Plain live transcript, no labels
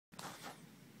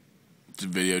It's a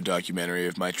video documentary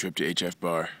of my trip to HF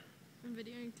Bar. I'm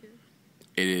videoing too.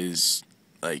 It is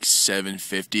like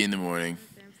 7:50 in the morning,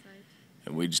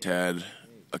 and we just had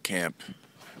a camp.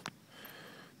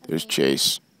 There's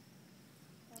Chase,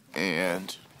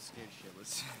 and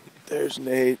there's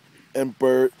Nate and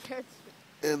Bert.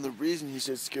 And the reason he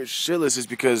said scared shitless is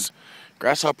because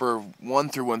Grasshopper 1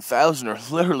 through 1,000 are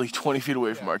literally 20 feet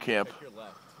away from our camp.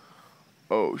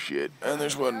 Oh shit. And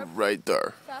there's one right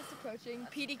there. Fast approaching.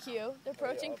 PDQ. They're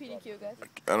approaching PDQ, guys.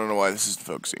 I don't know why this isn't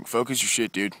focusing. Focus your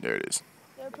shit, dude. There it is.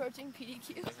 They're approaching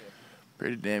PDQ.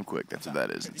 Pretty damn quick. That's what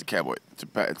that is. It's a cowboy. It's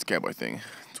a cowboy thing.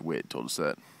 It's Wit told us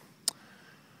that.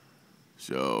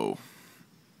 So,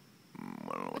 I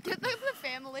don't know what Look at the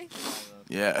family.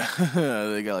 Yeah.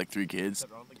 They got like 3 kids.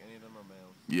 I don't think any of them are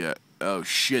males. Yeah. Oh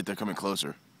shit, they're coming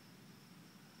closer.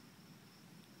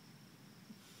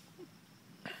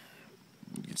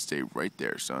 You can stay right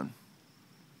there, son.